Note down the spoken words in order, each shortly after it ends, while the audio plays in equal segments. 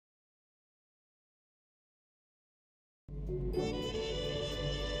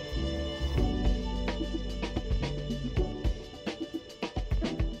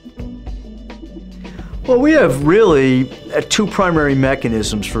Well, we have really two primary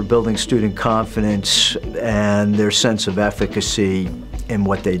mechanisms for building student confidence and their sense of efficacy in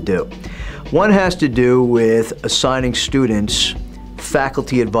what they do. One has to do with assigning students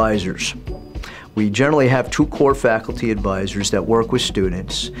faculty advisors. We generally have two core faculty advisors that work with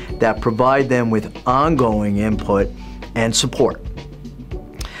students that provide them with ongoing input and support.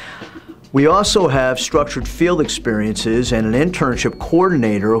 We also have structured field experiences and an internship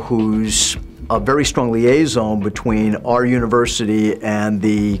coordinator who's a very strong liaison between our university and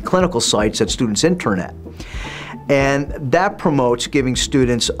the clinical sites that students intern at. And that promotes giving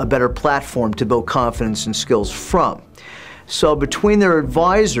students a better platform to build confidence and skills from. So between their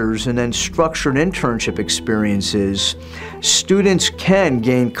advisors and then structured internship experiences, students can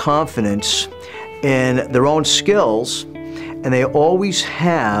gain confidence in their own skills, and they always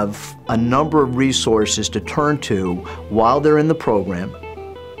have a number of resources to turn to while they're in the program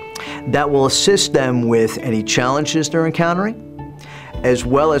that will assist them with any challenges they're encountering, as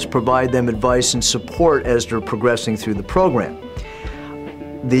well as provide them advice and support as they're progressing through the program.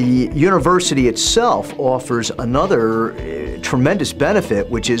 The university itself offers another tremendous benefit,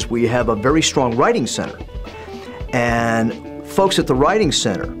 which is we have a very strong writing center. And folks at the writing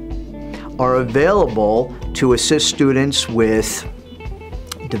center are available to assist students with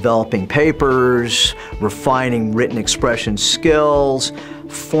developing papers, refining written expression skills,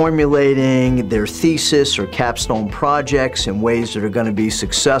 formulating their thesis or capstone projects in ways that are going to be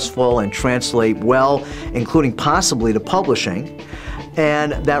successful and translate well, including possibly to publishing.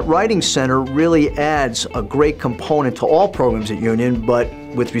 And that writing center really adds a great component to all programs at Union, but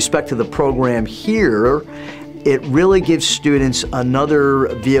with respect to the program here, it really gives students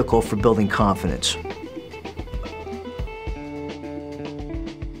another vehicle for building confidence.